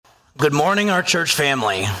Good morning, our church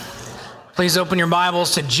family. Please open your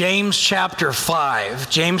Bibles to James chapter 5.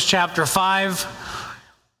 James chapter 5.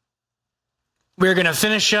 We're going to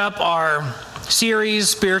finish up our series,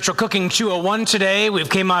 Spiritual Cooking 201 today. We've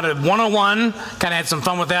came out of 101, kind of had some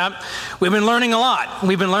fun with that. We've been learning a lot.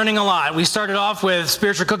 We started off with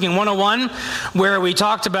Spiritual Cooking 101, where we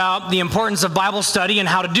talked about the importance of Bible study and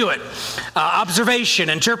how to do it. Observation,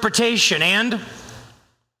 interpretation, and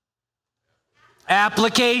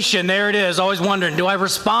application. There it is. Always wondering, do I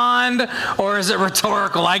respond or is it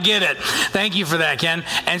rhetorical? I get it. Thank you for that, Ken.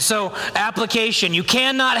 And so application. You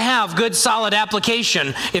cannot have good, solid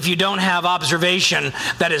application if you don't have observation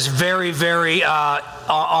that is very, very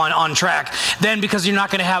on track. Then because you're not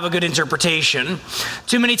going to have a good interpretation.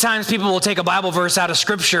 Too many times people will take a Bible verse out of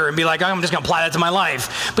Scripture and be like, I'm just going to apply that to my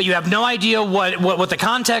life. But you have no idea what the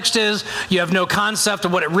context is. You have no concept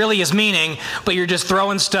of what it really is meaning, but you're just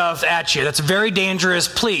throwing stuff at you. That's very dangerous.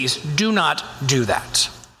 Please do not do that.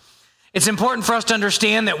 It's important for us to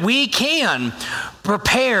understand that we can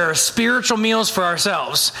prepare spiritual meals for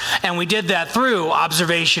ourselves. And we did that through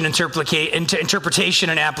observation, interpretation,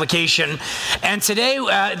 and application. And today,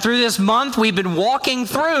 through this month, we've been walking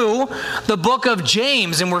through the book of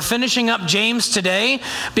James. And we're finishing up James today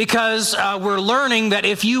because we're learning that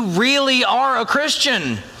if you really are a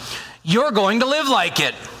Christian, you're going to live like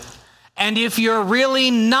it. And if you're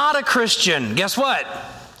really not a Christian, guess what?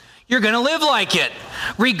 You're going to live like it.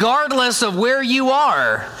 Regardless of where you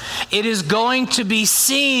are, it is going to be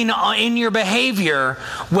seen in your behavior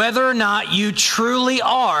whether or not you truly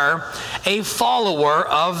are a follower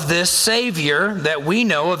of this Savior that we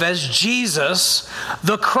know of as Jesus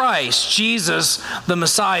the Christ, Jesus the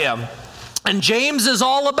Messiah. And James is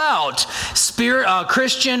all about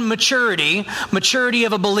Christian maturity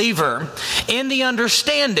of a believer, in the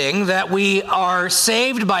understanding that we are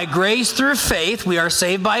saved by grace through faith. We are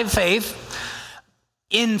saved by faith.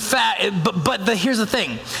 In fact, but here's the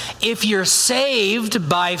thing. If you're saved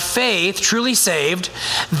by faith, truly saved,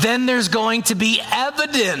 then there's going to be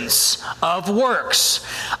evidence of works.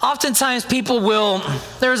 Oftentimes people will,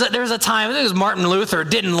 there's a time, I think it was Martin Luther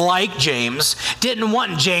didn't like James, didn't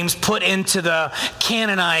want James put into the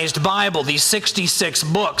canonized Bible, these 66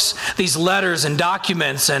 books, these letters and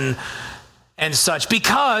documents and such,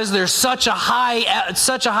 because there's such a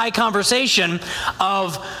high conversation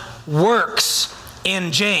of works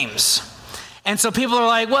in James. And so people are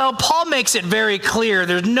like, well, Paul makes it very clear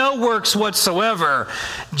there's no works whatsoever.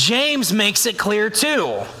 James makes it clear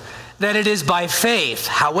too, that it is by faith.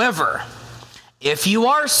 However, if you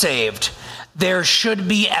are saved, there should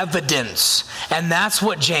be evidence. And that's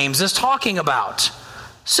what James is talking about.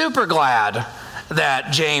 Super glad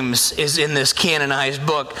that James is in this canonized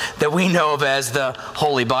book that we know of as the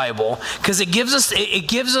Holy Bible, because it gives us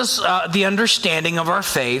the understanding of our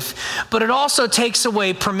faith, but it also takes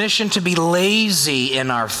away permission to be lazy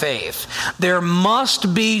in our faith. There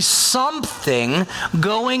must be something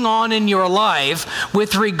going on in your life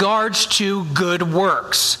with regards to good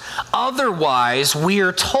works. Otherwise, we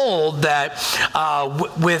are told that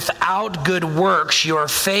without good works, your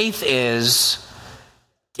faith is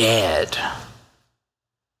dead.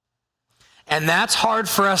 And that's hard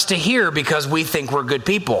for us to hear because we think we're good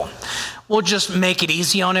people. We'll just make it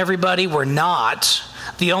easy on everybody. We're not.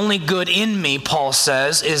 The only good in me, Paul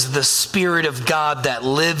says, is the Spirit of God that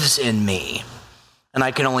lives in me. And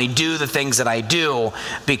I can only do the things that I do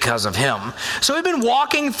because of him. So we've been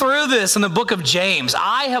walking through this in the book of James.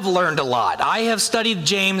 I have learned a lot. I have studied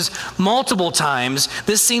James multiple times.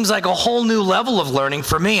 This seems like a whole new level of learning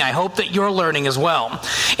for me. I hope that you're learning as well.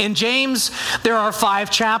 In James, there are 5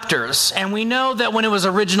 chapters. And we know that when it was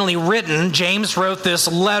originally written, James wrote this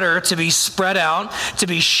letter to be spread out, to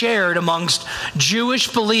be shared amongst Jewish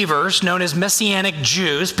believers known as Messianic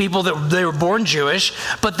Jews, people that they were born Jewish,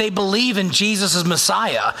 but they believe in Jesus as Messiah.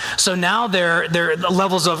 So now they're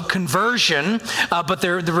levels of conversion, but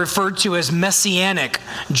they're referred to as Messianic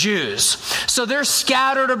Jews. So they're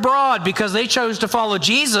scattered abroad because they chose to follow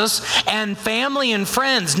Jesus, and family and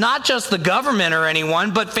friends, not just the government or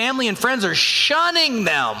anyone, but family and friends are shunning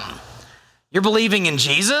them. You're believing in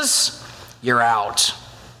Jesus? You're out.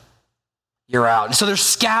 You're out. And so they're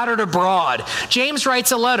scattered abroad. James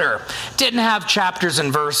writes a letter. Didn't have chapters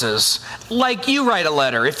and verses. Like you write a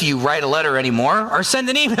letter, if you write a letter anymore, or send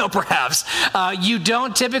an email perhaps. You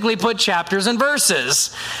don't typically put chapters and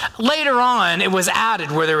verses. Later on, it was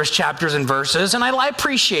added where there was chapters and verses, and I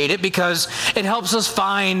appreciate it because it helps us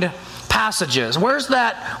find passages. Where's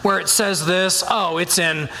that where it says this? Oh, it's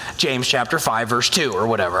in James chapter 5, verse 2 or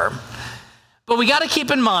whatever. But we got to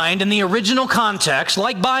keep in mind, in the original context,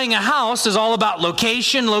 like buying a house is all about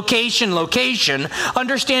location, location, location.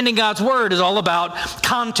 Understanding God's word is all about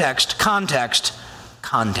context, context,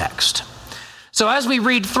 context. So as we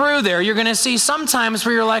read through there, you're going to see sometimes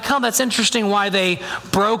where you're like, oh, that's interesting why they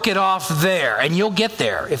broke it off there. And you'll get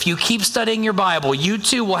there. If you keep studying your Bible, you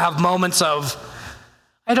too will have moments of,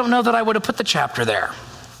 I don't know that I would have put the chapter there.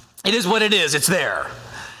 It is what it is. It's there.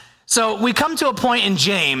 So we come to a point in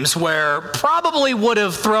James where probably would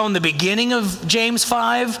have thrown the beginning of James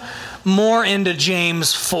 5 more into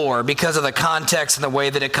James 4 because of the context and the way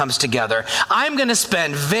that it comes together. I'm going to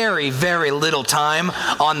spend very, very little time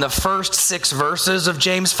on the first 6 verses of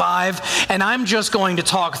James 5, and I'm just going to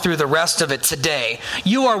talk through the rest of it today.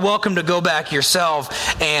 You are welcome to go back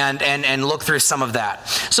yourself and look through some of that.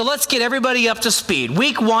 So let's get everybody up to speed.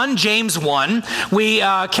 Week 1, James 1, we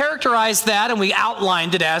characterized that and we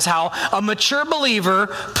outlined it as how a mature believer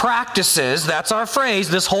practices, that's our phrase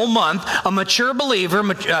this whole month, a mature believer,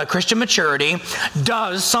 Christian maturity,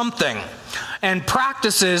 does something and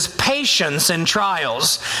practices patience in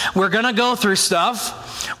trials. We're going to go through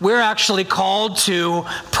stuff. We're actually called to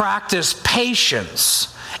practice patience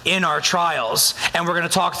in our trials. And we're going to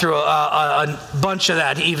talk through a bunch of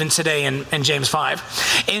that even today in James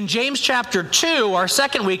 5. In James chapter 2, our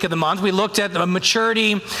second week of the month, we looked at the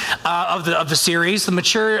maturity of the series. A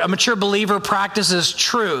mature believer practices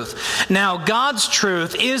truth. Now, God's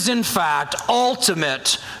truth is in fact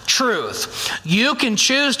ultimate truth. You can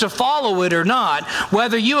choose to follow it or not.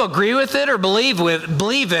 Whether you agree with it or believe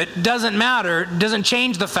it doesn't matter. It doesn't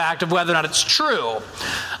change the fact of whether or not it's true.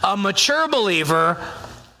 A mature believer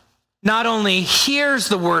not only hears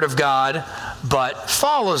the word of God, but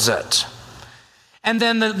follows it. And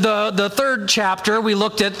then the third chapter, we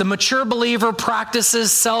looked at the mature believer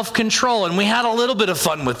practices self-control. And we had a little bit of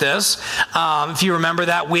fun with this. If you remember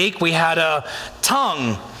that week, we had a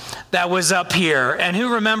tongue that was up here. And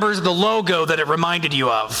who remembers the logo that it reminded you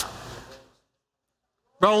of?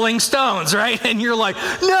 Rolling Stones, right? And you're like,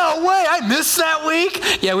 no way, I missed that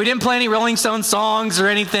week? Yeah, we didn't play any Rolling Stone songs or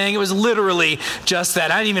anything. It was literally just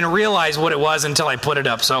that. I didn't even realize what it was until I put it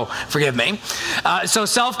up, so forgive me. So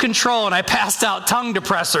self-control, and I passed out tongue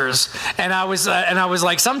depressors. And I was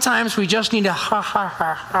like, sometimes we just need to ha, ha,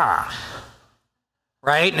 ha, ha.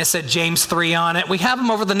 Right? And it said James 3 on it. We have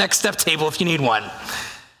them over the next step table if you need one.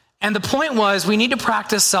 And the point was, we need to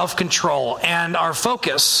practice self-control, and our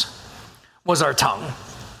focus was our tongue.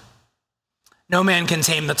 No man can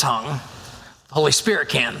tame the tongue. The Holy Spirit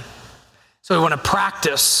can. So we want to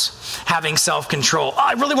practice having self-control. Oh,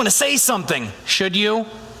 I really want to say something. Should you?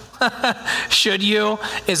 Should you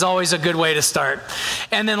is always a good way to start.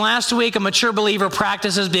 And then last week, a mature believer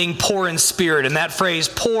practices being poor in spirit. And that phrase,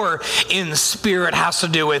 poor in spirit, has to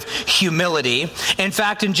do with humility. In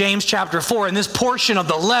fact, in James chapter 4, in this portion of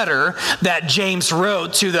the letter that James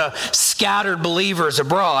wrote to the scattered believers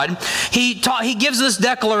abroad, he gives this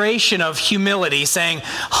declaration of humility, saying,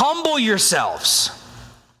 humble yourselves,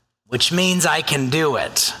 which means I can do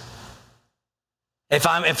it.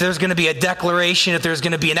 If there's going to be a declaration, if there's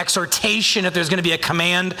going to be an exhortation, if there's going to be a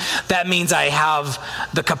command, that means I have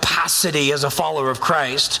the capacity as a follower of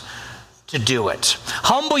Christ to do it.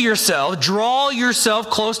 Humble yourself, draw yourself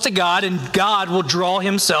close to God, and God will draw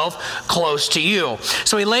himself close to you.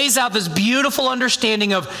 So he lays out this beautiful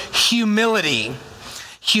understanding of humility.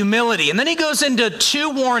 Humility. And then he goes into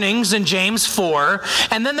 2 warnings in James 4.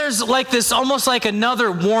 And then there's like this, almost like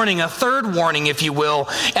another warning, a third warning, if you will,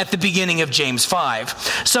 at the beginning of James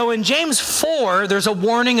 5. So in James 4, there's a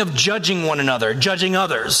warning of judging one another, judging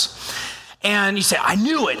others. And you say, I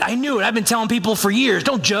knew it. I've been telling people for years,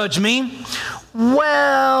 don't judge me.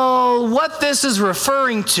 Well, what this is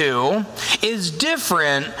referring to is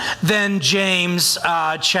different than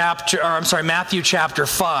Matthew chapter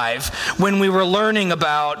 5, when we were learning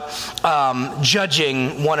about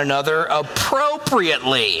judging one another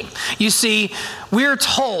appropriately. You see, we're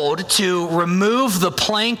told to remove the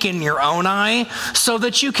plank in your own eye so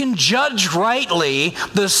that you can judge rightly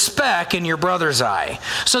the speck in your brother's eye,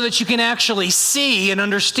 so that you can actually see and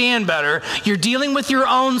understand better. You're dealing with your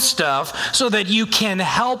own stuff so that you can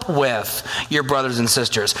help with your brothers and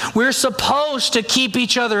sisters. We're supposed to keep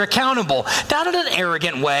each other accountable, not in an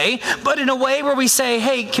arrogant way, but in a way where we say,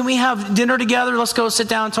 hey, can we have dinner together? Let's go sit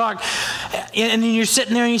down and talk. And then you're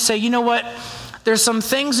sitting there and you say, you know what? There's some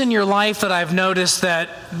things in your life that I've noticed that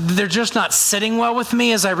they're just not sitting well with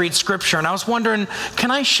me as I read Scripture. And I was wondering,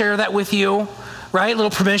 can I share that with you? right? A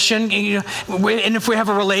little permission. And if we have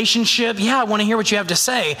a relationship, I want to hear what you have to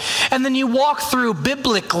say. And then you walk through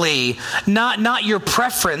biblically, not your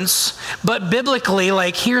preference, but biblically,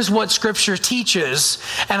 like, here's what Scripture teaches.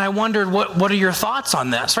 And I wondered, what are your thoughts on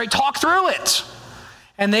this, right? Talk through it.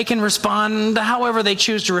 And they can respond however they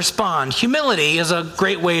choose to respond. Humility is a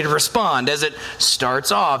great way to respond, as it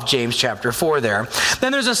starts off James chapter 4 there.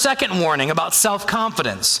 Then there's a second warning about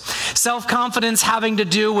self-confidence. Self-confidence having to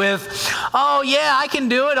do with, I can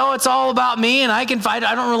do it. It's all about me and I can fight.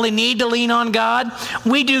 I don't really need to lean on God.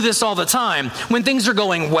 We do this all the time. When things are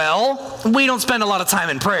going well, we don't spend a lot of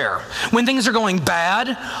time in prayer. When things are going bad,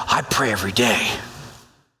 I pray every day.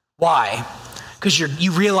 Why? Because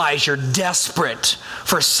you realize you're desperate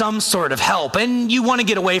for some sort of help and you want to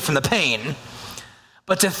get away from the pain.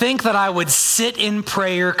 But to think that I would sit in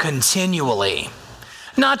prayer continually,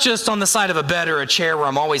 not just on the side of a bed or a chair where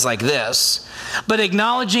I'm always like this, but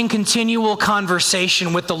acknowledging continual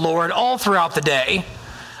conversation with the Lord all throughout the day.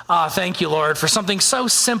 Thank you, Lord, for something so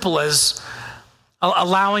simple as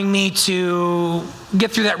allowing me to get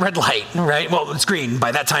through that red light, right? Well, it's green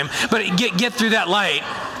by that time, but get through that light.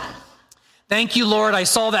 Thank you, Lord. I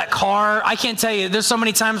saw that car. I can't tell you, there's so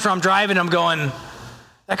many times where I'm driving, I'm going,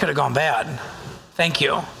 that could have gone bad. Thank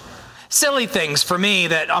you. Silly things for me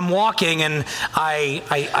that I'm walking and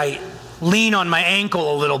I lean on my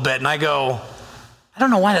ankle a little bit and I go, I don't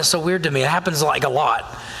know why that's so weird to me. It happens like a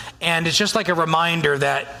lot. And it's just like a reminder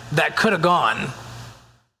that could have gone,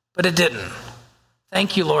 but it didn't.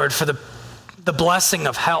 Thank you, Lord, for the blessing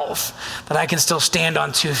of health, that I can still stand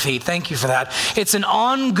on 2 feet. Thank you for that. It's an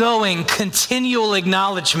ongoing, continual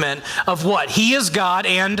acknowledgement of what? He is God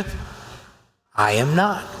and I am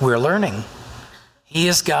not. We're learning. He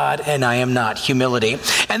is God and I am not. Humility.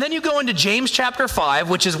 And then you go into James chapter 5,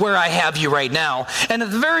 which is where I have you right now. And at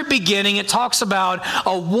the very beginning, it talks about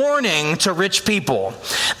a warning to rich people.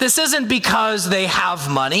 This isn't because they have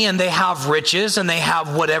money and they have riches and they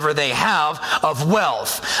have whatever they have of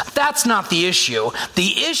wealth. That's not the issue.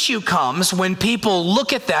 The issue comes when people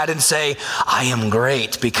look at that and say, I am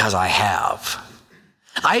great because I have.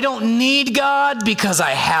 I don't need God because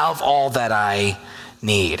I have all that I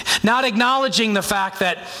need. Not acknowledging the fact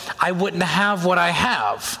that I wouldn't have what I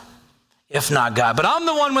have if not God. But I'm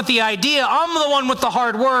the one with the idea. I'm the one with the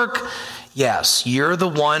hard work. Yes, you're the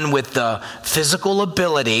one with the physical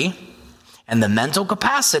ability and the mental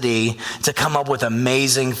capacity to come up with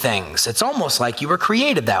amazing things. It's almost like you were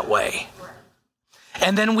created that way.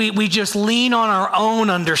 And then we just lean on our own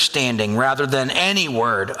understanding rather than any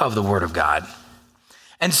word of the Word of God.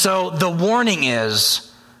 And so the warning is,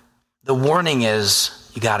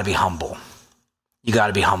 you got to be humble. You got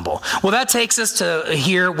to be humble. Well, that takes us to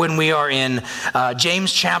here when we are in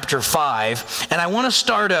James chapter 5. And I want to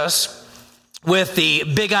start us with the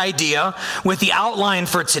big idea, with the outline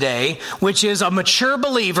for today, which is a mature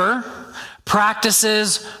believer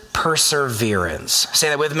practices perseverance. Say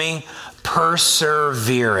that with me.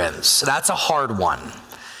 Perseverance. That's a hard one.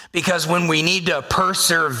 Because when we need to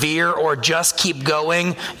persevere or just keep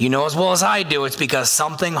going, you know as well as I do, it's because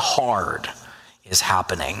something hard is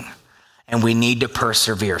happening and we need to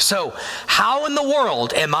persevere. So how in the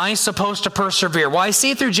world am I supposed to persevere? Well, I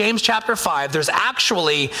see through James chapter 5, there's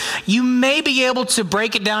actually, you may be able to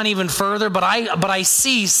break it down even further, but I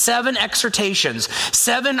see 7 exhortations,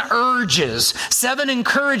 7 urges, 7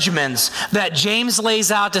 encouragements that James lays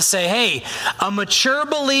out to say, hey, a mature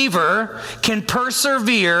believer can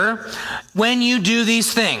persevere when you do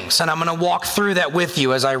these things. And I'm going to walk through that with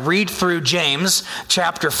you as I read through James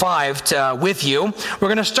chapter 5 with you. We're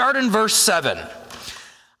going to start in verse 7.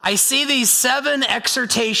 I see these 7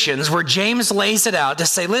 exhortations where James lays it out to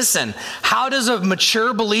say, listen, how does a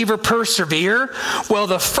mature believer persevere? Well,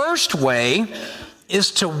 the first way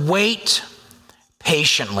is to wait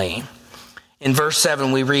patiently. In verse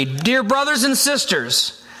 7, we read, Dear brothers and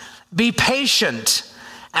sisters, be patient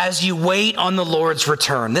as you wait on the Lord's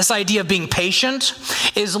return. This idea of being patient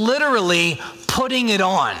is literally putting it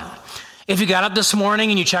on. If you got up this morning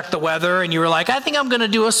and you checked the weather and you were like, I think I'm going to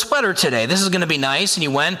do a sweater today. This is going to be nice. And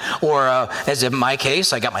you went, or as in my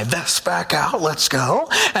case, I got my vest back out. Let's go.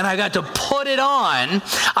 And I got to put it on.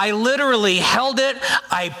 I literally held it.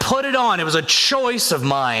 I put it on. It was a choice of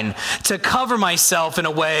mine to cover myself in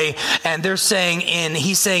a way. And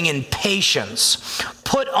he's saying in patience.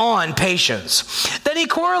 Put on patience. Then he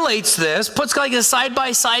correlates this, puts like a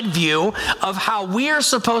side-by-side view of how we are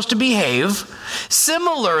supposed to behave,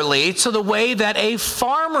 similarly to the way that a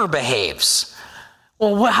farmer behaves.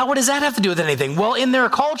 Well, what does that have to do with anything? Well, in their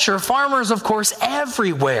culture, farmers, of course,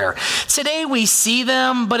 everywhere. Today we see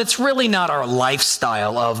them, but it's really not our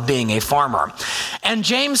lifestyle of being a farmer. And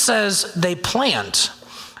James says they plant,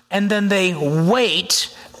 and then they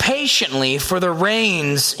wait patiently for the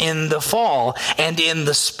rains in the fall and in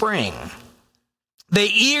the spring. They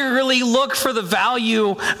eagerly look for the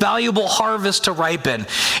valuable harvest to ripen.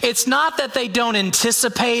 It's not that they don't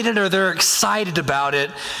anticipate it or they're excited about it.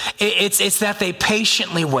 It's that they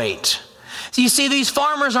patiently wait. So you see, these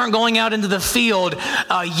farmers aren't going out into the field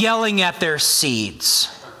yelling at their seeds.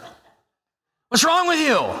 What's wrong with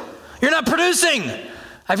you? You're not producing.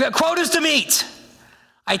 I've got quotas to meet.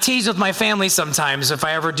 I tease with my family sometimes if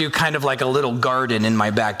I ever do kind of like a little garden in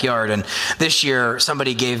my backyard. And this year,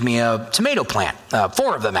 somebody gave me a tomato plant,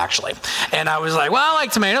 4 of them actually. And I was like, well, I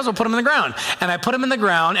like tomatoes, we'll put them in the ground. And I put them in the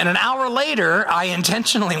ground, and an hour later, I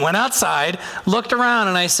intentionally went outside, looked around,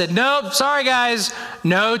 and I said, nope, sorry guys,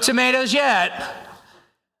 no tomatoes yet.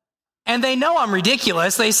 And they know I'm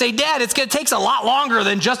ridiculous. They say, Dad, it takes a lot longer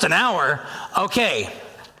than just an hour. Okay.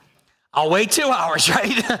 I'll wait 2 hours,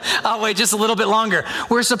 right? I'll wait just a little bit longer.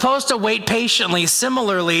 We're supposed to wait patiently,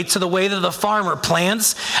 similarly to the way that the farmer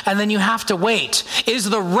plants, and then you have to wait. Is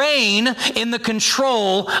the rain in the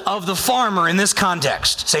control of the farmer in this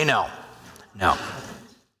context? Say no. No.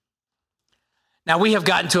 Now, we have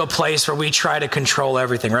gotten to a place where we try to control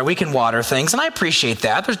everything, right? We can water things, and I appreciate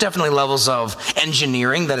that. There's definitely levels of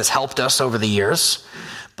engineering that has helped us over the years.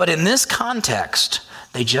 But in this context,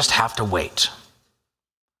 they just have to wait.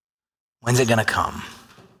 When's it going to come?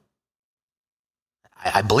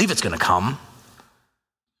 I believe it's going to come,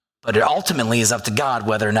 but it ultimately is up to God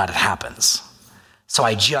whether or not it happens. So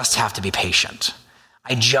I just have to be patient.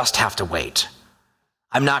 I just have to wait.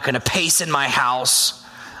 I'm not going to pace in my house.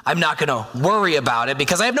 I'm not going to worry about it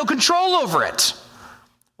because I have no control over it.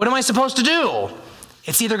 What am I supposed to do?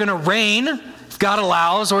 It's either going to rain, if God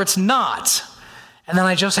allows, or it's not. And then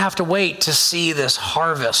I just have to wait to see this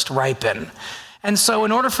harvest ripen. And so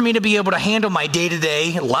in order for me to be able to handle my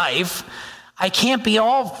day-to-day life, I can't be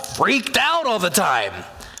all freaked out all the time.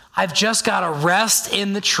 I've just got to rest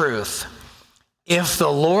in the truth. If the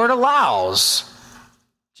Lord allows,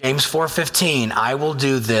 James 4:15, I will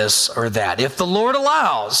do this or that. If the Lord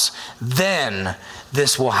allows, then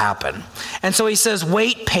this will happen. And so he says,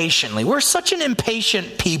 wait patiently. We're such an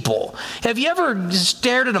impatient people. Have you ever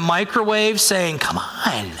stared at a microwave saying, come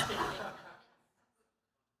on?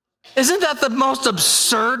 Isn't that the most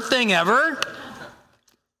absurd thing ever?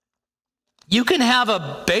 You can have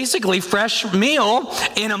a basically fresh meal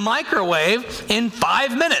in a microwave in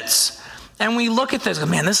 5 minutes. And we look at this,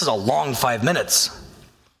 man, this is a long 5 minutes.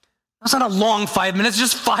 That's not a long 5 minutes,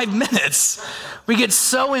 just 5 minutes. We get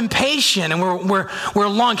so impatient and we're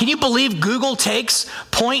long. Can you believe Google takes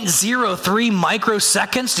 0.03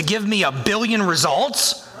 microseconds to give me 1 billion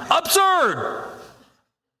results? Absurd.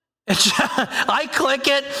 I click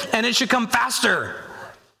it and it should come faster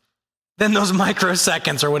than those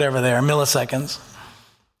microseconds or whatever they are, milliseconds.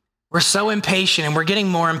 We're so impatient and we're getting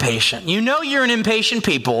more impatient. You know you're an impatient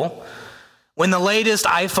people when the latest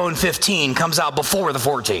iPhone 15 comes out before the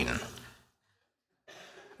 14.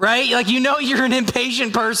 Right? Like, you know you're an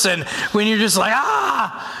impatient person when you're just like,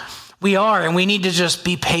 we are, and we need to just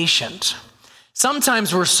be patient.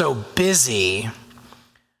 Sometimes we're so busy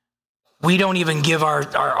we don't even give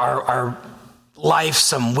our life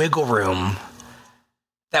some wiggle room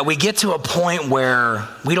that we get to a point where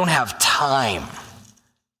we don't have time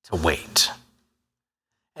to wait.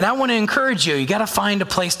 And I want to encourage you, you got to find a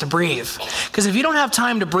place to breathe. Because if you don't have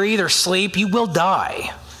time to breathe or sleep, you will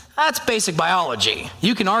die. That's basic biology.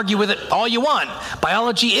 You can argue with it all you want.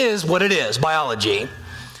 Biology is what it is, biology.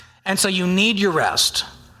 And so you need your rest.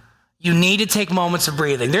 You need to take moments of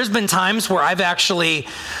breathing. There's been times where I've actually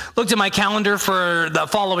looked at my calendar for the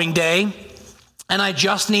following day, and I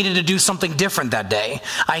just needed to do something different that day.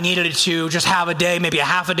 I needed to just have a day, maybe a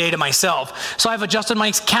half a day to myself. So I've adjusted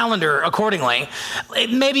my calendar accordingly.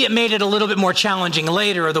 Maybe it made it a little bit more challenging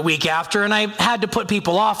later or the week after, and I had to put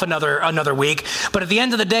people off another week. But at the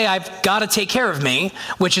end of the day, I've got to take care of me,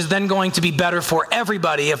 which is then going to be better for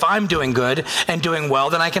everybody. If I'm doing good and doing well,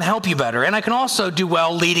 then I can help you better. And I can also do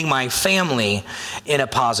well leading my family in a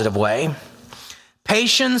positive way.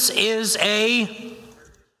 Patience is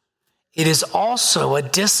it is also a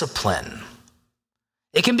discipline.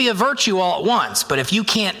 It can be a virtue all at once, but if you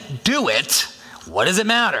can't do it, what does it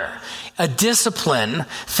matter? A discipline,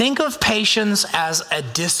 think of patience as a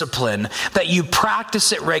discipline, that you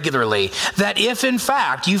practice it regularly, that if in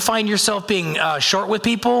fact you find yourself being short with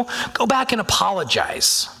people, go back and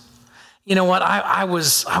apologize. You know what? I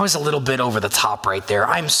was a little bit over the top right there.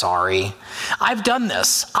 I'm sorry. I've done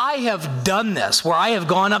this. I have done this where I have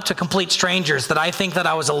gone up to complete strangers that I think that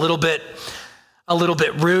I was a little bit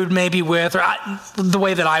rude maybe with, or the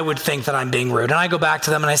way that I would think that I'm being rude. And I go back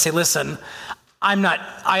to them and I say, listen, I'm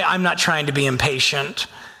not trying to be impatient.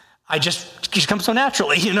 It just comes so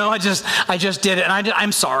naturally, I just did it, and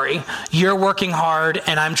I'm sorry. You're working hard,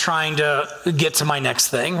 and I'm trying to get to my next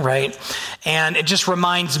thing, right? And it just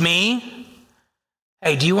reminds me,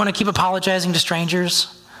 hey, do you want to keep apologizing to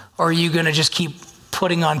strangers, or are you going to just keep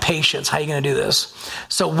putting on patience? How are you going to do this?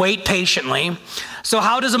 So wait patiently. So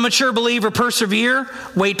how does a mature believer persevere?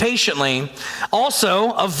 Wait patiently.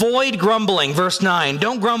 Also, avoid grumbling. Verse 9,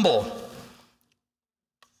 don't grumble.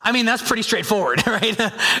 I mean, that's pretty straightforward, right?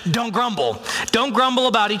 Don't grumble. Don't grumble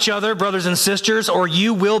about each other, brothers and sisters, or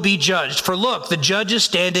you will be judged. For look, the judge is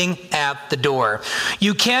standing at the door.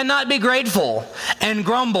 You cannot be grateful and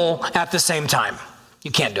grumble at the same time. You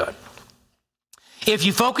can't do it. If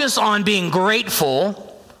you focus on being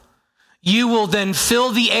grateful, you will then fill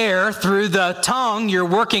the air through the tongue you're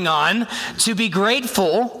working on to be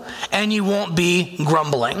grateful, and you won't be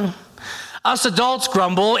grumbling. Us adults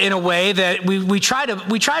grumble in a way that we try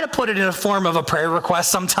to put it in a form of a prayer request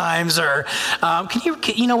sometimes, or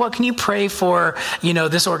can you pray for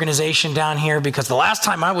this organization down here, because the last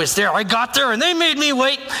time I was there, I got there and they made me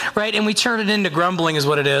wait, right? And we turn it into grumbling is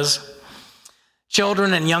what it is.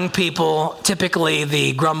 Children and young people, typically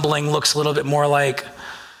the grumbling looks a little bit more like,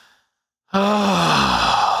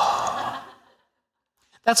 oh.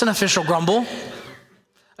 That's an official grumble.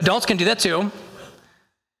 Adults can do that too.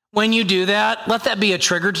 When you do that, let that be a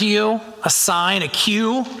trigger to you, a sign, a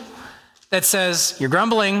cue that says you're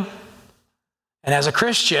grumbling. And as a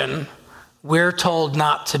Christian, we're told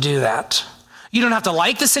not to do that. You don't have to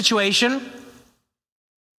like the situation,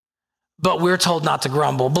 but we're told not to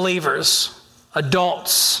grumble. Believers,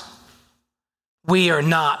 adults, we are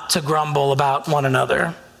not to grumble about one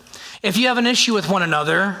another. If you have an issue with one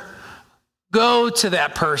another, go to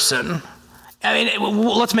that person.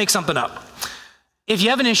 Let's make something up. If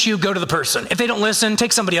you have an issue, go to the person. If they don't listen,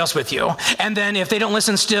 take somebody else with you. And then if they don't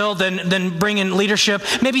listen still, then bring in leadership.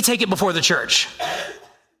 Maybe take it before the church.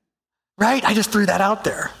 Right? I just threw that out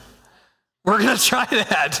there. We're going to try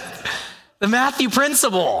that. The Matthew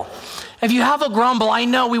principle. If you have a grumble, I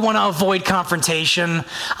know we want to avoid confrontation.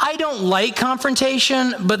 I don't like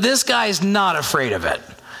confrontation, but this guy's not afraid of it.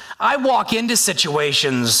 I walk into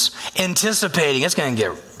situations anticipating it's going to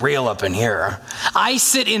get real up in here. I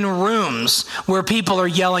sit in rooms where people are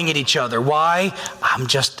yelling at each other. Why?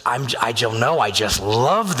 I don't know. I just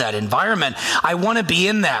love that environment. I want to be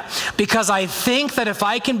in that because I think that if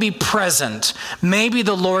I can be present, maybe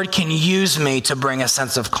the Lord can use me to bring a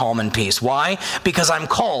sense of calm and peace. Why? Because I'm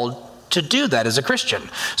called to do that as a Christian.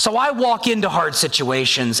 So I walk into hard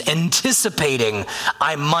situations anticipating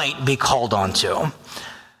I might be called on to.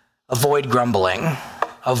 Avoid grumbling.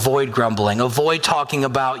 Avoid grumbling. Avoid talking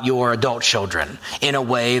about your adult children in a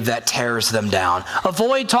way that tears them down.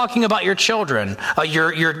 Avoid talking about your children,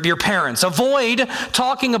 your parents. Avoid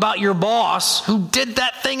talking about your boss who did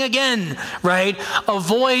that thing again, right?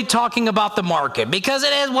 Avoid talking about the market because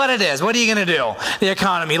it is what it is. What are you going to do? The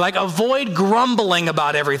economy. Avoid grumbling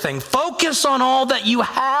about everything. Focus on all that you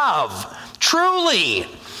have. Truly.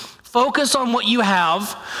 Focus on what you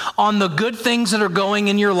have, on the good things that are going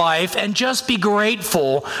in your life, and just be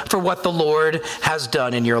grateful for what the Lord has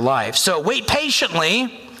done in your life. So wait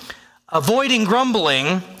patiently, avoiding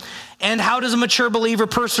grumbling. And how does a mature believer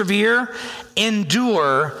persevere?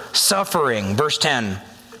 Endure suffering. Verse 10.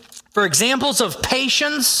 For examples of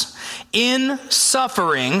patience in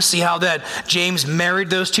suffering, see how that James married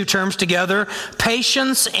those two terms together?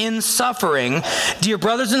 Patience in suffering. Dear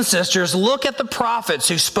brothers and sisters, look at the prophets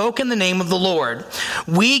who spoke in the name of the Lord.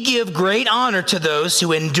 We give great honor to those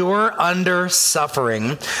who endure under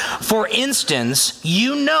suffering. For instance,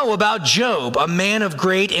 you know about Job, a man of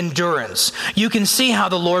great endurance. You can see how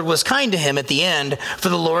the Lord was kind to him at the end, for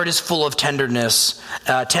the Lord is full of tenderness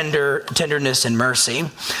and mercy.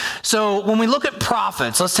 So when we look at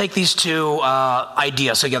prophets, let's take these two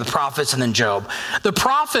ideas. So you got the prophets and then Job. The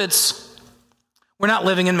prophets were not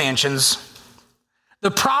living in mansions.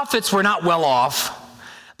 The prophets were not well off.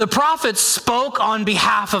 The prophets spoke on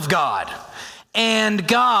behalf of God. And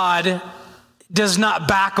God does not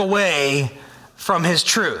back away from his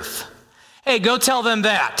truth. Hey, go tell them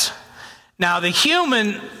that. Now the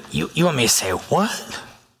human, you want me to say what?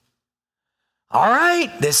 All right,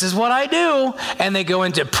 this is what I do. And they go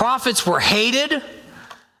into prophets were hated.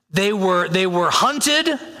 They were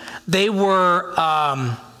hunted. They were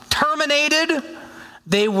terminated.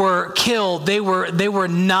 They were killed. They were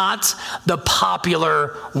not the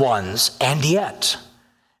popular ones. And yet,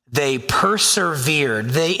 they persevered.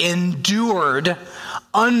 They endured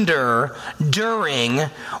during,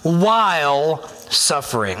 while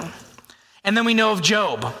suffering. And then we know of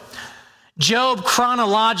Job. Job,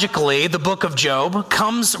 chronologically, the book of Job,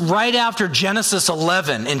 comes right after Genesis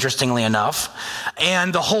 11, interestingly enough,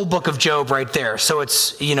 and the whole book of Job right there. So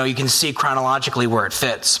it's, you can see chronologically where it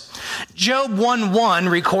fits. Job 1:1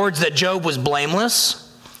 records that Job was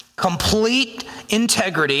blameless, complete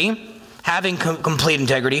integrity, having complete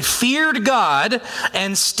integrity, feared God,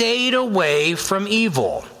 and stayed away from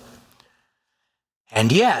evil.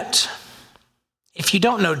 And yet, if you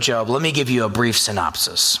don't know Job, let me give you a brief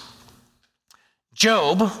synopsis.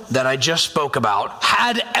 Job, that I just spoke about,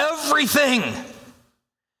 had everything.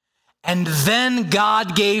 And then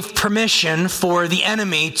God gave permission for the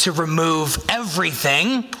enemy to remove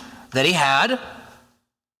everything that he had.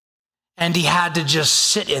 And he had to just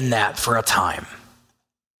sit in that for a time.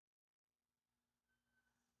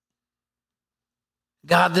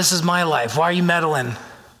 God, this is my life. Why are you meddling?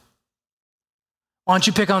 Why don't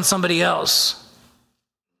you pick on somebody else?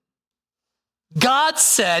 God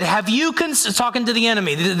said, talking to the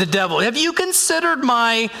enemy, the devil, have you considered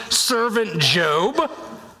my servant Job?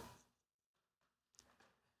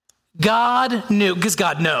 God knew, because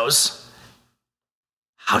God knows.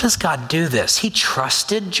 How does God do this? He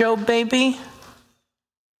trusted Job, baby.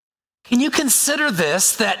 Can you consider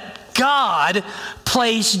this, that God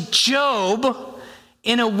placed Job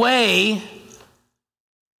in a way?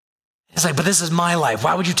 It's like, but this is my life.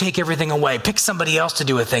 Why would you take everything away? Pick somebody else to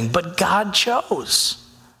do a thing. But God chose.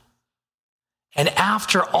 And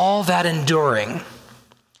after all that enduring,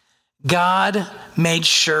 God made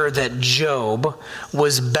sure that Job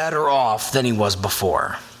was better off than he was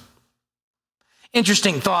before.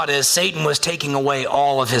 Interesting thought is Satan was taking away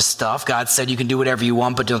all of his stuff. God said, you can do whatever you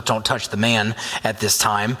want, but don't touch the man at this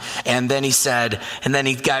time. And then he said,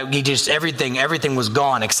 everything was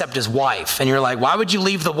gone except his wife. And you're like, why would you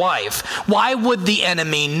leave the wife? Why would the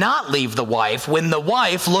enemy not leave the wife when the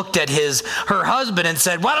wife looked at her husband and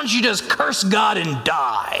said, why don't you just curse God and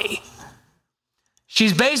die?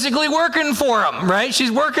 She's basically working for him, right?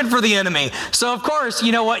 She's working for the enemy. So, of course,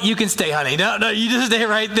 you know what? You can stay, honey. No, you just stay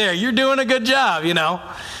right there. You're doing a good job,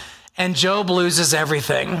 And Job loses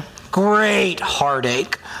everything. Great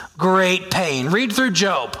heartache, great pain. Read through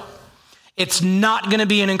Job. It's not going to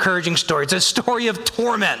be an encouraging story. It's a story of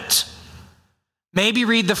torment. Maybe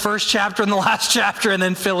read the first chapter and the last chapter and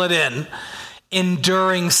then fill it in.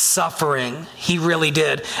 Enduring suffering. He really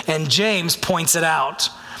did. And James points it out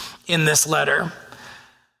in this letter.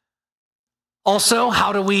 Also,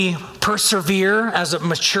 how do we persevere as a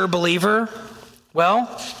mature believer?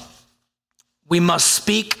 Well, we must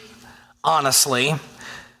speak honestly.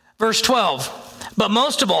 Verse 12, but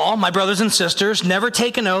most of all, my brothers and sisters, never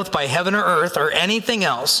take an oath by heaven or earth or anything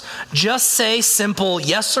else. Just say simple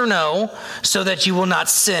yes or no so that you will not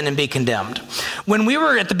sin and be condemned. When we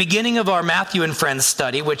were at the beginning of our Matthew and Friends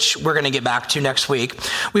study, which we're going to get back to next week,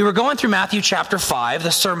 we were going through Matthew chapter 5,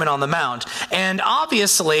 the Sermon on the Mount. And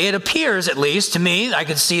obviously, it appears, at least to me, I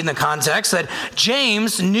could see in the context, that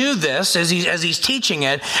James knew this as he's teaching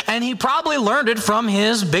it, and he probably learned it from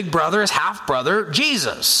his big brother, his half-brother,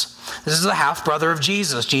 Jesus. This is the half-brother of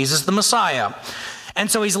Jesus the Messiah. And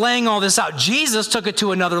so he's laying all this out. Jesus took it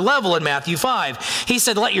to another level in Matthew 5. He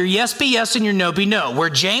said, let your yes be yes and your no be no. Where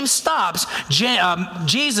James stops,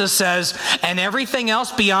 Jesus says, and everything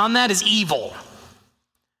else beyond that is evil.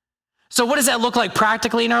 So what does that look like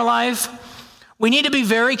practically in our life? We need to be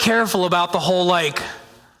very careful about the whole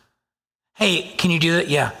hey, can you do that?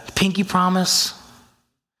 Yeah. Pinky promise?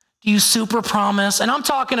 Do you super promise? And I'm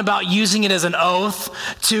talking about using it as an oath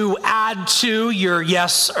to add to your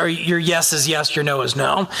yes, or your yes is yes, your no is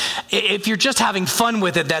no. If you're just having fun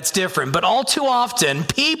with it, that's different. But all too often,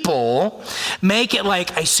 people make it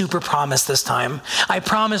like, I super promise this time. I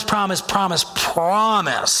promise.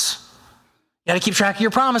 You got to keep track of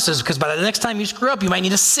your promises, because by the next time you screw up, you might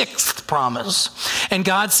need a sixth promise. And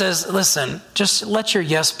God says, listen, just let your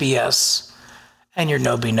yes be yes and your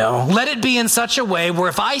no be no. Let it be in such a way where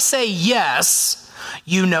if I say yes,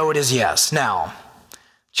 you know it is yes. Now,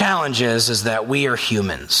 challenge is that we are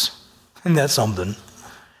humans, and that's something.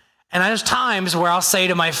 And there's times where I'll say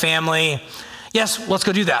to my family, yes, let's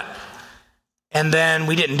go do that. And then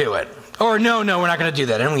we didn't do it. Or no, we're not going to do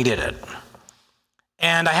that. And we did it.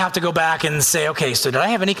 And I have to go back and say, okay, so did I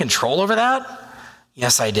have any control over that?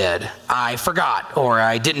 Yes, I did. I forgot, or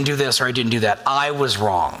I didn't do this, or I didn't do that. I was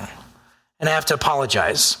wrong. And I have to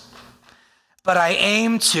apologize. But I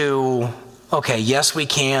aim to, okay, yes, we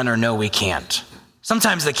can, or no, we can't.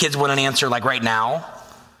 Sometimes the kids wouldn't answer like right now.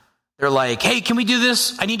 They're like, hey, can we do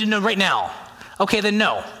this? I need to know right now. Okay, then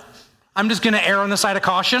no. I'm just going to err on the side of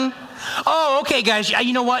caution. Oh, okay, guys,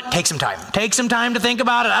 you know what? Take some time. Take some time to think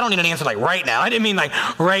about it. I don't need an answer like right now. I didn't mean like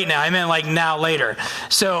right now. I meant like now, later.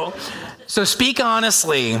 So speak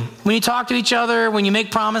honestly. When you talk to each other, when you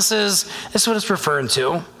make promises, this is what it's referring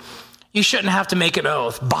to. You shouldn't have to make an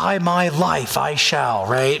oath. By my life, I shall,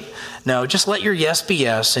 right? No, just let your yes be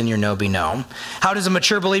yes and your no be no. How does a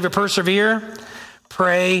mature believer persevere?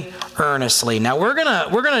 Pray earnestly. Now we're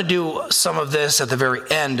gonna do some of this at the very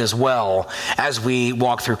end as well, as we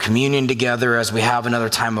walk through communion together, as we have another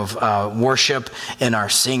time of worship in our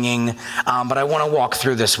singing. But I want to walk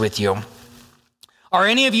through this with you. Are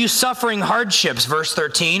any of you suffering hardships? Verse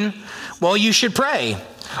 13. Well, you should pray.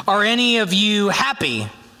 Are any of you happy?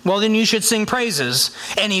 Well, then you should sing praises.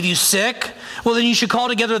 Any of you sick? Well, then you should call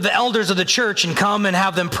together the elders of the church and come and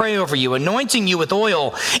have them pray over you, anointing you with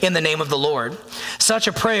oil in the name of the Lord. Such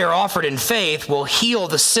a prayer offered in faith will heal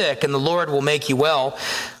the sick, and the Lord will make you well.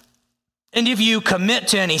 And if you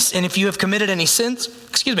have committed any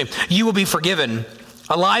sins, you will be forgiven.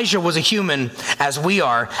 Elijah was a human as we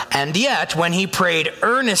are, and yet when he prayed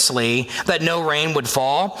earnestly that no rain would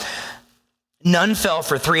fall, none fell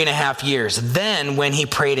for 3.5 years. Then, when he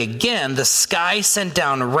prayed again, the sky sent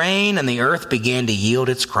down rain and the earth began to yield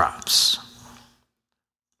its crops.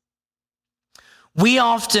 We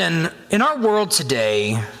often, in our world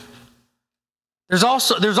today, there's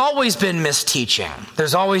always been misteaching.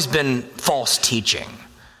 There's always been false teaching.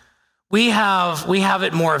 We have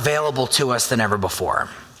it more available to us than ever before.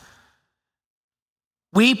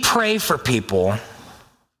 We pray for people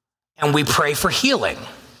and we pray for healing.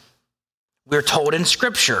 We're told in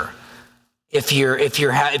Scripture, if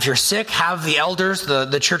you're sick, have the elders,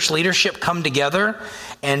 the church leadership come together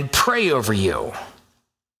and pray over you,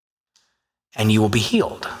 and you will be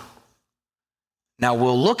healed. Now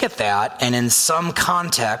we'll look at that, and in some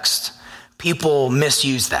context, people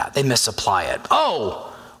misuse that. They misapply it.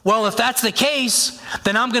 Oh, well, if that's the case,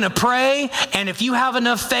 then I'm going to pray, and if you have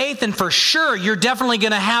enough faith, then for sure you're definitely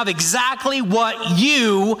going to have exactly what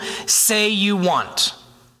you say you want.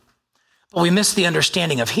 But we miss the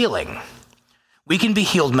understanding of healing. We can be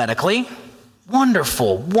healed medically.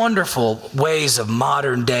 Wonderful, wonderful ways of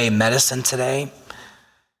modern day medicine today.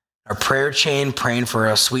 Our prayer chain, praying for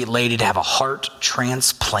a sweet lady to have a heart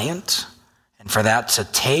transplant, and for that to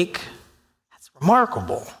take, that's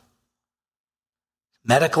remarkable.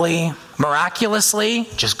 Medically, miraculously,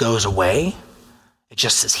 just goes away. It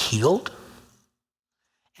just is healed.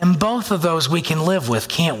 And both of those we can live with,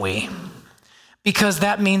 can't we? Because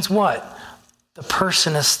that means what? The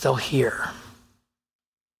person is still here.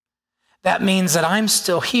 That means that I'm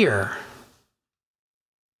still here.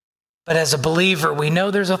 But as a believer, we know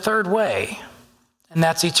there's a third way, and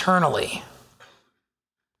that's eternally.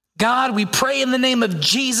 God, we pray in the name of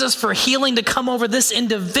Jesus for healing to come over this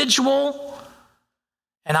individual,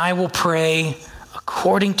 and I will pray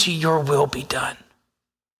according to your will be done.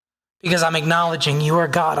 Because I'm acknowledging you are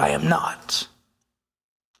God, I am not.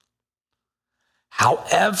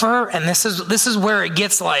 However, and this is where it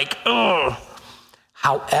gets like, ugh.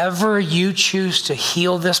 However you choose to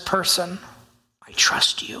heal this person, I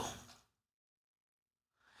trust you.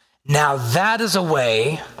 Now that is a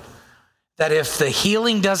way that if the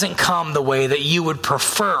healing doesn't come the way that you would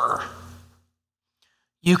prefer,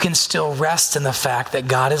 you can still rest in the fact that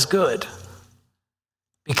God is good.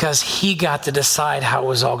 Because he got to decide how it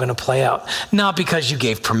was all going to play out. Not because you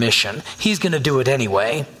gave permission. He's going to do it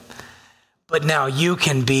anyway. But now you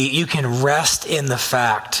can rest in the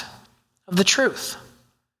fact of the truth.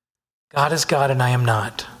 God is God and I am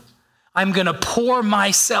not. I'm going to pour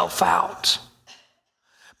myself out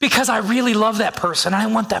because I really love that person. I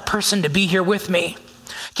want that person to be here with me.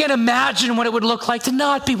 Can't imagine what it would look like to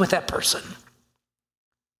not be with that person.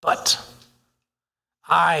 But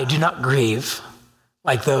I do not grieve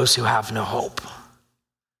like those who have no hope.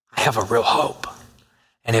 I have a real hope.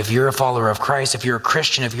 And if you're a follower of Christ, if you're a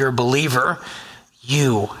Christian, if you're a believer,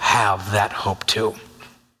 you have that hope too.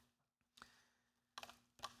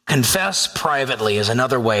 Confess privately is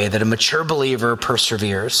another way that a mature believer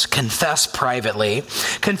perseveres. Confess privately.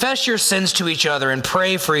 Confess your sins to each other and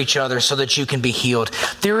pray for each other so that you can be healed.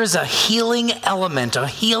 There is a healing element, a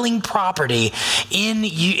healing property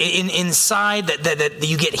inside that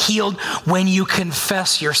you get healed when you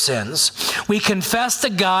confess your sins. We confess to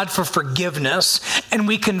God for forgiveness, and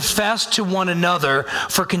we confess to one another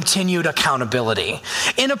for continued accountability.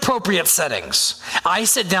 In appropriate settings, I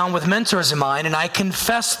sit down with mentors of mine and I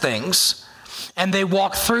confess things, and they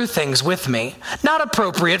walk through things with me. Not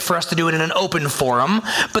appropriate for us to do it in an open forum,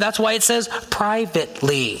 but that's why it says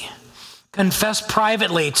privately. Confess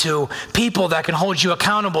privately to people that can hold you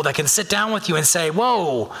accountable, that can sit down with you and say,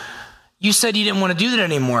 whoa, you said you didn't want to do that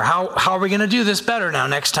anymore. How are we going to do this better now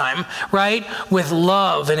next time, right? With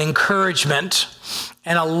love and encouragement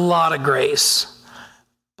and a lot of grace,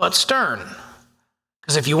 but stern.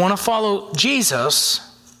 Because if you want to follow Jesus,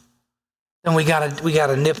 then we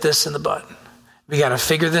gotta nip this in the bud. We got to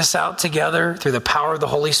figure this out together through the power of the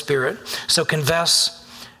Holy Spirit. So confess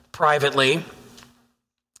privately.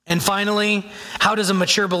 And finally, how does a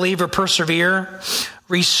mature believer persevere?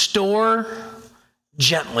 Restore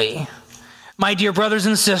gently. My dear brothers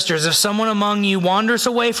and sisters, if someone among you wanders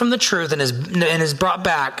away from the truth and is brought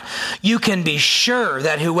back, you can be sure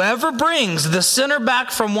that whoever brings the sinner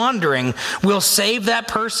back from wandering will save that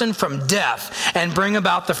person from death and bring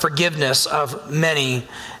about the forgiveness of many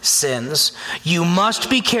sins. You must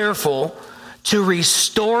be careful to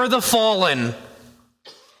restore the fallen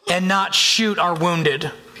and not shoot our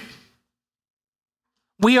wounded.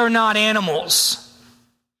 We are not animals.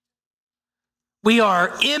 We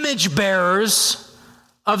are image bearers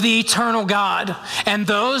of the eternal God. And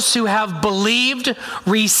those who have believed,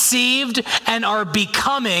 received, and are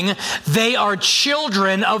becoming, they are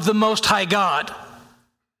children of the Most High God.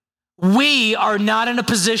 We are not in a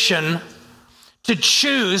position to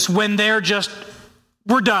choose when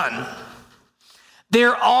we're done.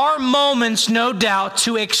 There are moments, no doubt,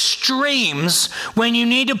 to extremes when you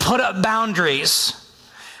need to put up boundaries.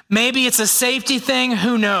 Maybe it's a safety thing,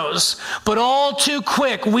 who knows? But all too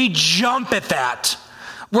quick, we jump at that.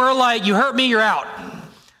 We're like, you hurt me, you're out.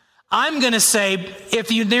 I'm going to say,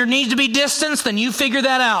 there needs to be distance, then you figure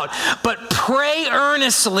that out. But pray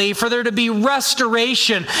earnestly for there to be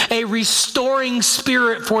restoration, a restoring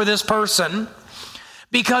spirit for this person.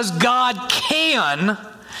 Because God can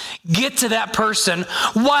get to that person.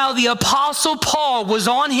 While the Apostle Paul was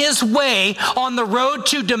on his way on the road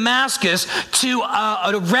to Damascus to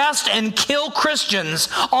arrest and kill Christians,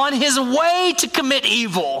 on his way to commit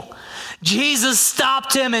evil, Jesus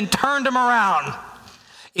stopped him and turned him around.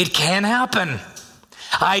 It can happen.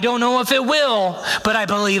 I don't know if it will, but I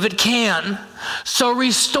believe it can. So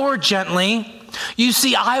restore gently. You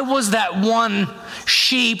see, I was that one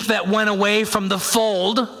sheep that went away from the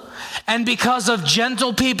fold. And because of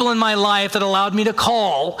gentle people in my life that allowed me to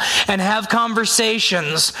call and have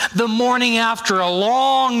conversations the morning after a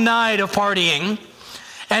long night of partying,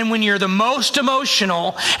 and when you're the most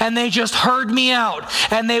emotional, and they just heard me out,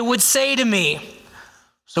 and they would say to me,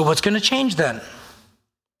 so what's going to change then?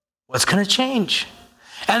 What's going to change?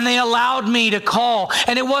 And they allowed me to call,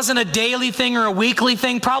 and it wasn't a daily thing or a weekly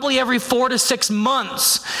thing, probably every 4 to 6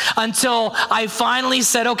 months, until I finally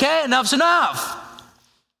said, okay, enough's enough.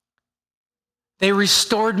 They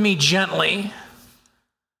restored me gently.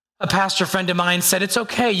 A pastor friend of mine said, it's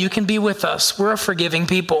okay, you can be with us. We're a forgiving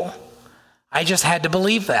people. I just had to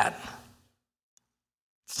believe that.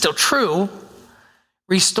 Still true.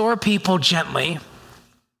 Restore people gently.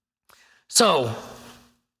 So,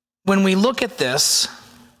 when we look at this,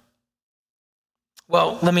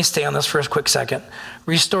 well, let me stay on this for a quick second.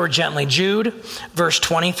 Restore gently. Jude, verse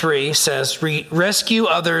 23 says, rescue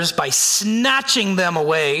others by snatching them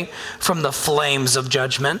away from the flames of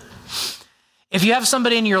judgment. If you have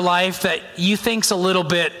somebody in your life that you think's a little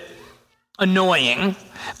bit annoying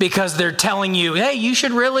because they're telling you, hey, you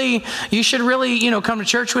should really, come to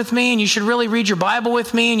church with me, and you should really read your Bible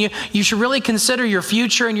with me, and you should really consider your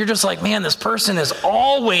future, and you're just like, man, this person is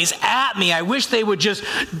always at me. I wish they would just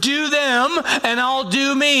do them and I'll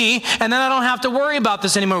do me, and then I don't have to worry about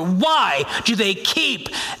this anymore. Why do they keep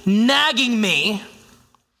nagging me?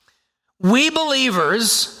 We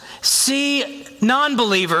believers see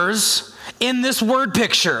non-believers in this word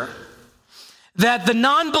picture. That the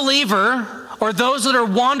non-believer, or those that are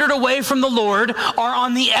wandered away from the Lord, are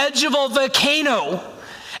on the edge of a volcano,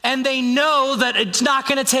 and they know that it's not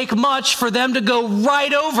going to take much for them to go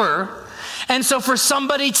right over. And so for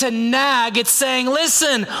somebody to nag, it's saying,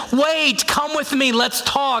 listen, wait, come with me, let's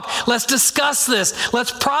talk, let's discuss this,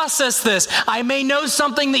 let's process this. I may know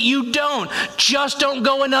something that you don't. Just don't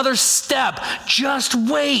go another step. Just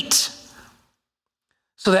wait.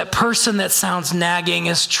 So that person that sounds nagging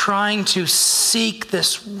is trying to seek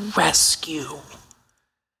this rescue.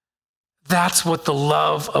 That's what the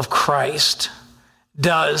love of Christ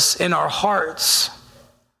does in our hearts.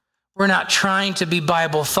 We're not trying to be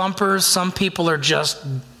Bible thumpers. Some people are just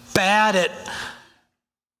bad at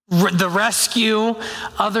the rescue.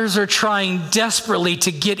 Others are trying desperately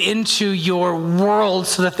to get into your world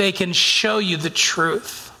so that they can show you the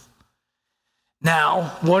truth.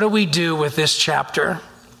 Now, what do we do with this chapter?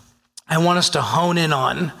 I want us to hone in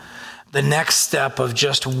on the next step of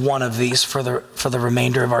just one of these for the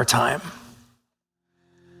remainder of our time.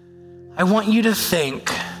 I want you to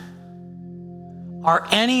think, are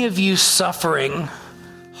any of you suffering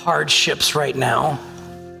hardships right now?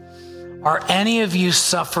 Are any of you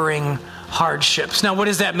suffering hardships? Now, what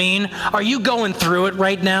does that mean? Are you going through it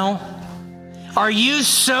right now? Are you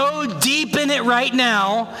so deep in it right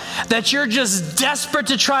now that you're just desperate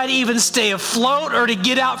to try to even stay afloat or to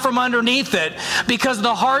get out from underneath it because of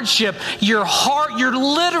the hardship? Your heart, you're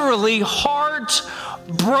literally heartbroken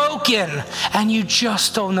and you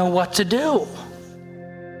just don't know what to do.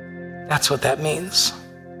 That's what that means.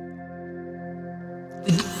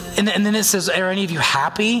 And then it says, are any of you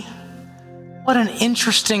happy? What an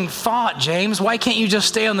interesting thought, James. Why can't you just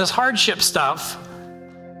stay on this hardship stuff?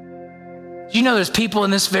 Do you know there's people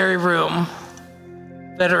in this very room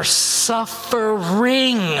that are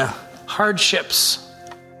suffering hardships?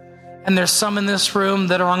 And there's some in this room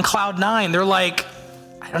that are on cloud nine. They're like,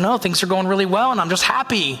 I don't know, things are going really well and I'm just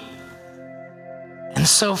happy. And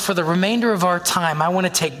so for the remainder of our time, I want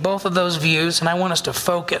to take both of those views and I want us to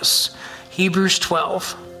focus. Hebrews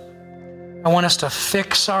 12. I want us to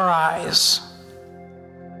fix our eyes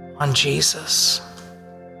on Jesus.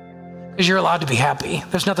 Because you're allowed to be happy.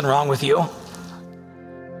 There's nothing wrong with you.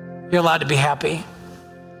 You're allowed to be happy.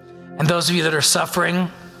 And those of you that are suffering,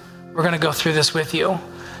 we're going to go through this with you.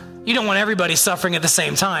 You don't want everybody suffering at the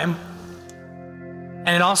same time.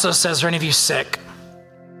 And it also says, are any of you sick?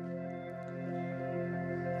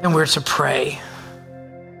 And we're to pray.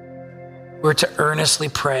 We're to earnestly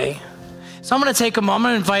pray. So I'm going to take a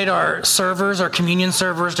moment and invite our servers, our communion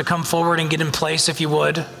servers, to come forward and get in place if you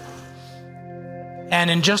would. And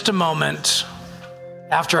in just a moment,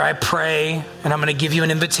 after I pray, and I'm going to give you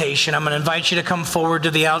an invitation, I'm going to invite you to come forward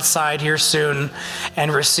to the outside here soon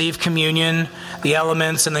and receive communion, the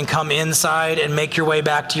elements, and then come inside and make your way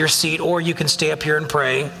back to your seat, or you can stay up here and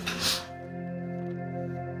pray.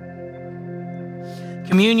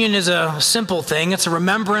 Communion is a simple thing. It's a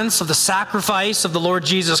remembrance of the sacrifice of the Lord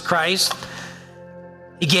Jesus Christ.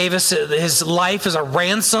 He gave us his life as a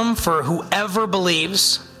ransom for whoever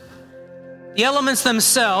believes. The elements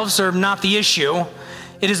themselves are not the issue.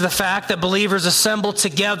 It is the fact that believers assemble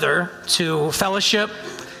together to fellowship,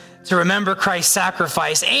 to remember Christ's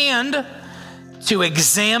sacrifice, and to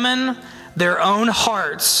examine their own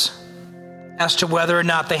hearts as to whether or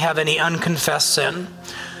not they have any unconfessed sin.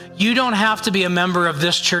 You don't have to be a member of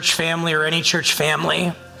this church family or any church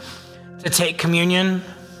family to take communion,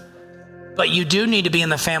 but you do need to be in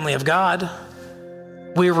the family of God.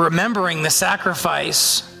 We're remembering the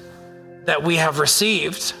sacrifice that we have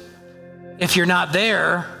received. If you're not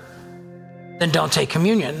there, then don't take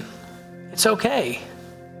communion. It's okay.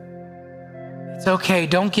 It's okay.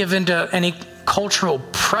 Don't give into any cultural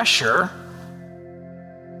pressure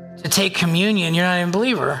to take communion. You're not even a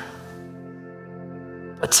believer.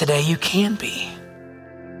 But today you can be.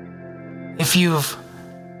 If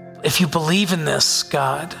you believe in this,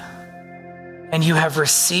 God, and you have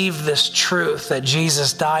received this truth that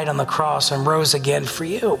Jesus died on the cross and rose again for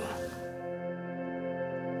you,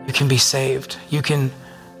 you can be saved. You can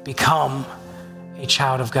become a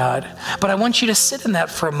child of God. But I want you to sit in that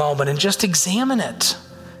for a moment and just examine it.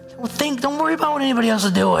 Don't worry about what anybody else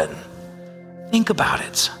is doing. Think about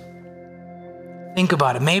it. Think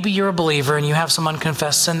about it. Maybe you're a believer and you have some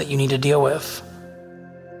unconfessed sin that you need to deal with.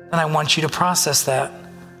 And I want you to process that.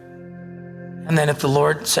 And then if the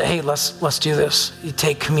Lord say, hey, let's do this, you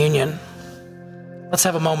take communion. Let's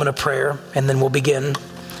have a moment of prayer and then we'll begin.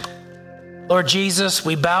 Lord Jesus,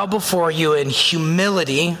 we bow before you in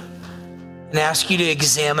humility and ask you to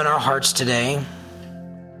examine our hearts today.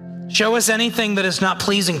 Show us anything that is not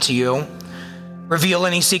pleasing to you. Reveal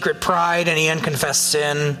any secret pride, any unconfessed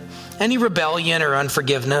sin, any rebellion or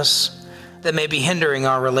unforgiveness that may be hindering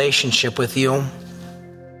our relationship with you.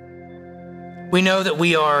 We know that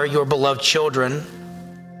we are your beloved children,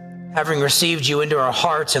 having received you into our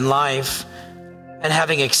hearts and life, and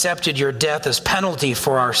having accepted your death as penalty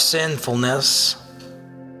for our sinfulness.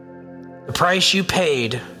 The price you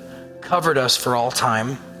paid covered us for all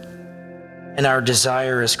time, and our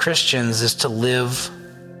desire as Christians is to live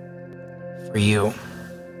for you.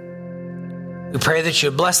 We pray that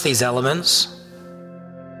you bless these elements.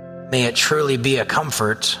 May it truly be a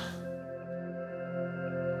comfort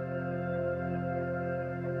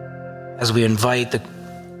as we invite the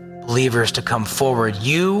believers to come forward.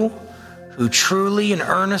 You who truly and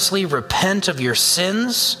earnestly repent of your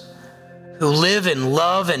sins, who live in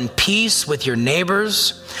love and peace with your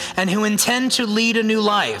neighbors, and who intend to lead a new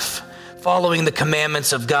life following the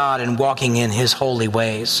commandments of God and walking in his holy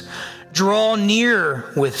ways. Draw near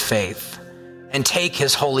with faith and take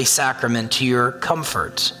his holy sacrament to your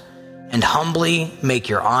comfort, and humbly make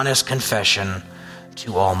your honest confession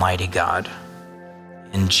to Almighty God.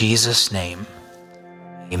 In Jesus' name,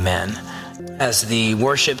 amen. As the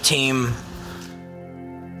worship team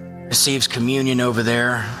receives communion over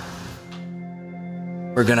there,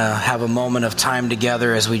 we're going to have a moment of time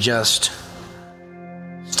together as we just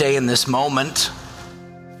stay in this moment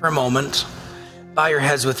for a moment. Bow your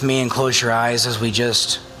heads with me and close your eyes as we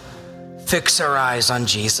just fix our eyes on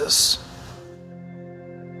Jesus.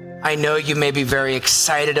 I know you may be very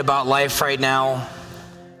excited about life right now.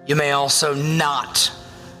 You may also not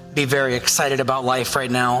be very excited about life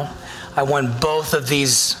right now. I want both of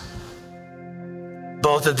these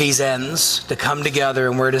ends to come together,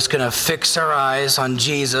 and we're just going to fix our eyes on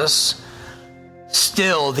Jesus,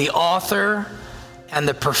 still the author and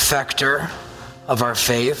the perfecter of our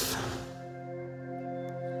faith.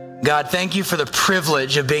 God, thank you for the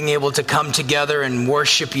privilege of being able to come together and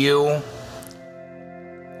worship you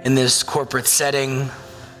in this corporate setting.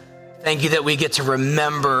 Thank you that we get to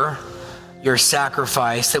remember your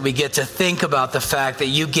sacrifice, that we get to think about the fact that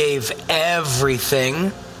you gave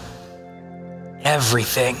everything.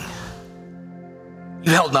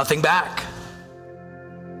 You held nothing back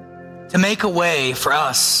to make a way for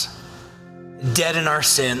us, dead in our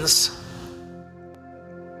sins,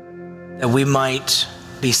 that we might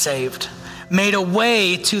be saved. Made a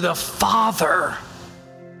way to the Father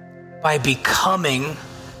by becoming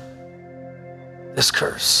this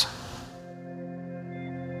curse.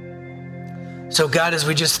 So God, as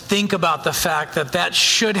we just think about the fact that that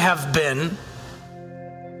should have been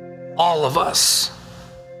all of us,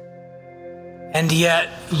 and yet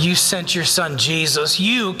you sent your son Jesus,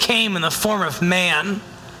 you came in the form of man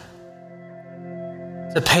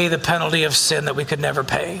to pay the penalty of sin that we could never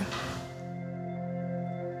pay.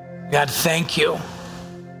 God, thank you.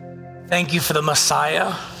 Thank you for the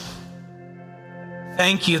Messiah.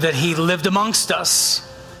 Thank you that he lived amongst us.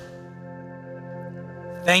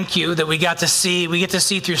 Thank you that we get to see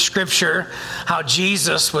through Scripture how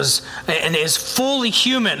Jesus was and is fully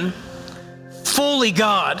human, fully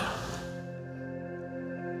God.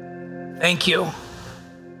 Thank you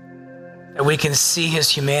that we can see his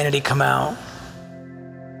humanity come out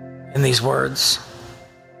in these words.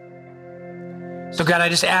 So God, I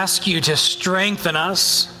just ask you to strengthen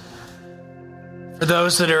us for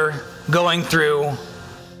those that are going through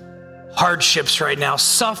hardships right now,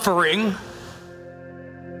 suffering.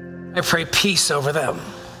 I pray peace over them.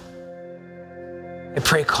 I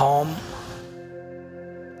pray calm.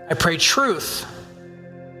 I pray truth.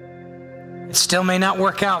 It still may not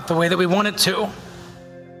work out the way that we want it to,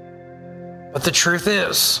 but the truth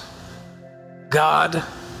is, God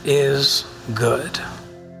is good.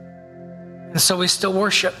 And so we still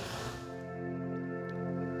worship.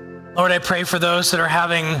 Lord, I pray for those that are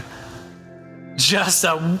having just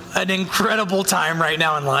an incredible time right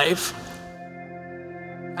now in life.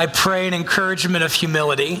 I pray an encouragement of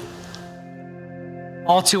humility.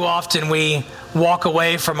 All too often we walk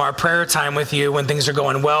away from our prayer time with you when things are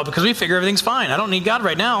going well because we figure everything's fine. I don't need God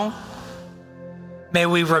right now. May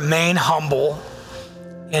we remain humble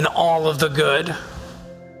in all of the good.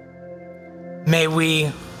 May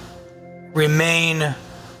we remain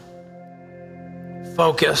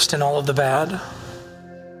focused in all of the bad.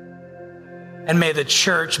 And may the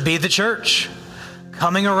church be the church,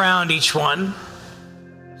 coming around each one,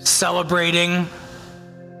 celebrating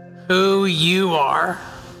who you are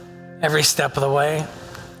every step of the way.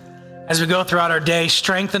 As we go throughout our day,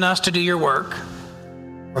 strengthen us to do your work.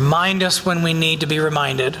 Remind us when we need to be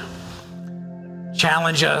reminded.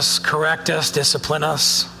 Challenge us, correct us, discipline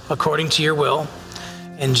us according to your will.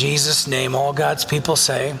 In Jesus' name, all God's people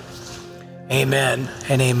say, amen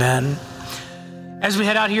and amen. As we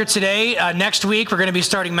head out here today, next week, we're going to be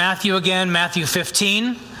starting Matthew again, Matthew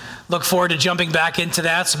 15. Look forward to jumping back into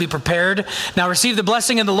that, so be prepared. Now receive the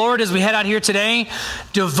blessing of the Lord as we head out here today.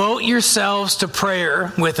 Devote yourselves to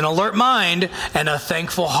prayer with an alert mind and a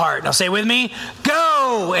thankful heart. Now say with me,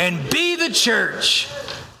 go and be the church.